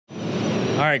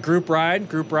right, group ride,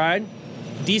 group ride.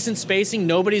 Decent spacing,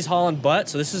 nobody's hauling butt,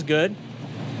 so this is good.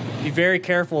 Be very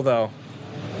careful though.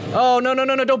 Oh, no, no,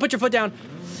 no, no, don't put your foot down.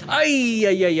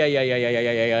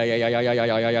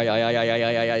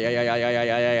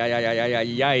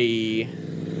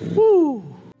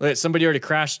 Woo. Look, somebody already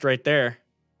crashed right there.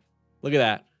 Look at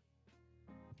that.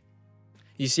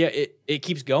 You see, it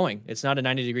keeps going. It's not a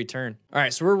 90-degree turn. All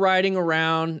right, so we're riding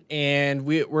around, and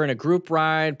we're in a group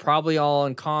ride, probably all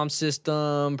in comm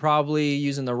system, probably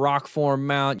using the Rockform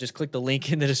mount. Just click the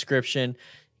link in the description.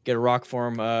 Get a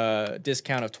Rockform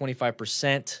discount of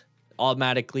 25%,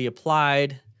 automatically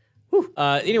applied.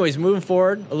 Anyways, moving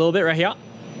forward a little bit right here.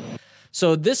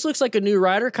 So this looks like a new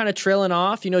rider, kind of trailing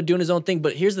off, you know, doing his own thing.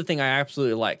 But here's the thing I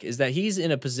absolutely like, is that he's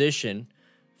in a position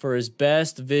for his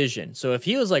best vision. So if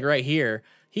he was like right here,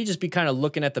 he'd just be kind of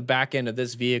looking at the back end of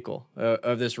this vehicle,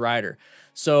 of this rider.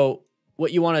 So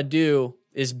what you want to do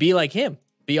is be like him.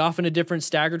 Be off in a different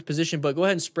staggered position, but go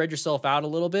ahead and spread yourself out a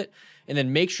little bit, and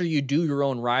then make sure you do your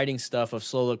own riding stuff of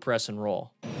slow look, press, and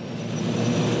roll.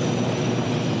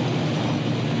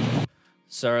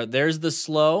 So there's the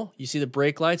slow. You see the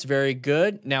brake lights, very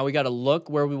good. Now we got to look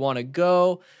where we want to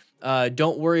go.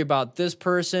 Don't worry about this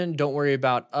person. Don't worry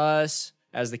about us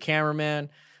as the cameraman.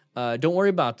 Don't worry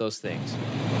about those things.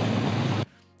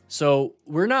 So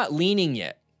we're not leaning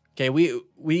yet. Okay, we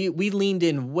leaned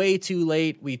in way too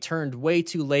late. We turned way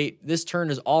too late. This turn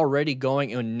is already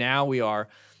going, and now we are.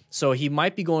 So he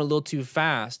might be going a little too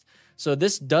fast. So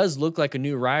this does look like a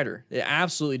new rider. It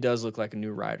absolutely does look like a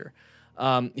new rider.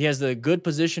 He has the good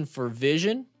position for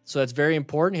vision, so that's very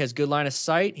important. He has good line of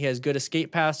sight. He has good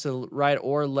escape paths to right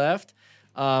or left.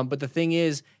 But the thing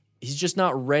is, he's just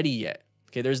not ready yet.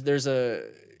 Okay,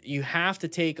 you have to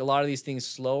take a lot of these things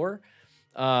slower.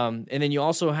 And then you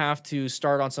also have to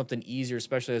start on something easier,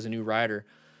 especially as a new rider.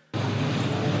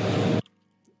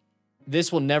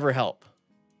 This will never help.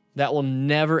 That will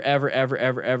never, ever, ever,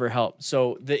 ever, ever help.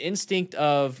 So the instinct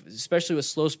of, especially with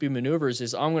slow speed maneuvers,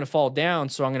 is I'm going to fall down,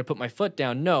 so I'm going to put my foot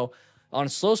down. No, on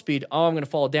slow speed, oh, I'm going to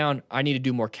fall down. I need to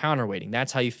do more counterweighting.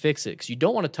 That's how you fix it, because you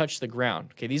don't want to touch the ground.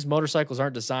 Okay, these motorcycles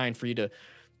aren't designed for you to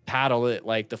paddle it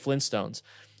like the Flintstones.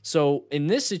 So in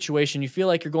this situation, you feel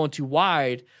like you're going too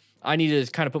wide. I need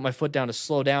to kind of put my foot down to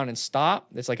slow down and stop.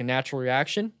 It's like a natural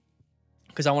reaction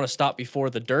because I want to stop before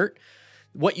the dirt.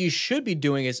 What you should be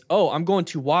doing is, oh, I'm going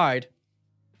too wide.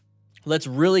 Let's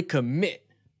really commit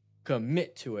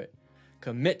to it.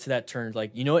 Commit to that turn.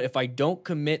 Like, you know what? If I don't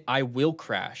commit, I will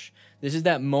crash. This is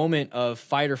that moment of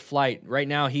fight or flight. Right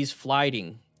now, he's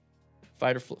flighting.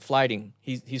 Flighting.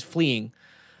 He's fleeing.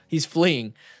 He's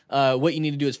fleeing. What you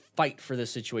need to do is fight for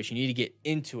this situation. You need to get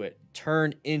into it.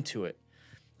 Turn into it.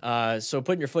 So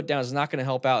putting your foot down is not going to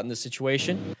help out in this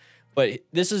situation. But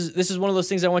this is one of those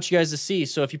things I want you guys to see.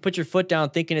 So if you put your foot down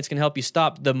thinking it's going to help you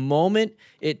stop, the moment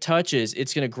it touches,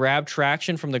 it's going to grab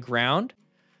traction from the ground.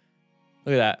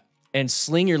 Look at that. And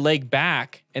sling your leg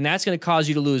back. And that's going to cause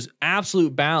you to lose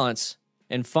absolute balance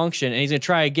and function. And he's going to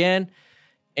try again.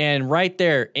 And right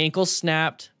there, ankle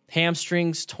snapped,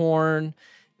 hamstrings torn,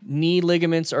 knee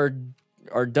ligaments are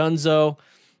donezo.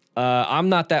 I'm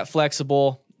not that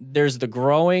flexible. There's the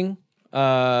growing,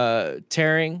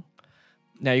 tearing.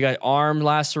 Now you got arm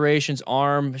lacerations,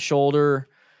 arm, shoulder.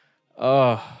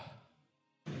 Lots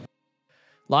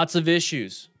of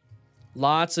issues.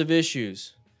 Lots of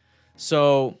issues.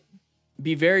 So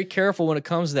be very careful when it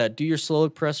comes to that. Do your slow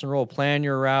look, press, and roll. Plan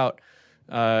your route.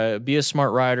 Be a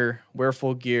smart rider. Wear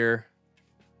full gear.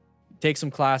 Take some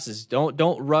classes.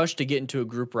 Don't rush to get into a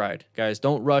group ride, guys.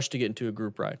 Don't rush to get into a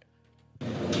group ride.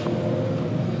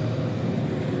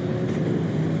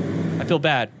 I feel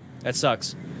bad. That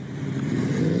sucks.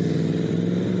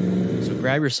 So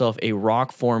grab yourself a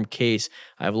Rockform case.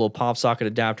 I have a little pop socket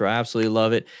adapter. I absolutely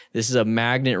love it. This is a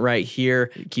magnet right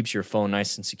here. It keeps your phone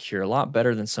nice and secure. A lot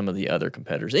better than some of the other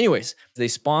competitors. Anyways, they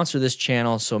sponsor this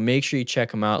channel, so make sure you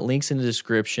check them out. Links in the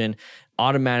description.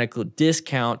 Automatic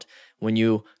discount when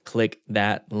you click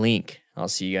that link. I'll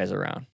see you guys around.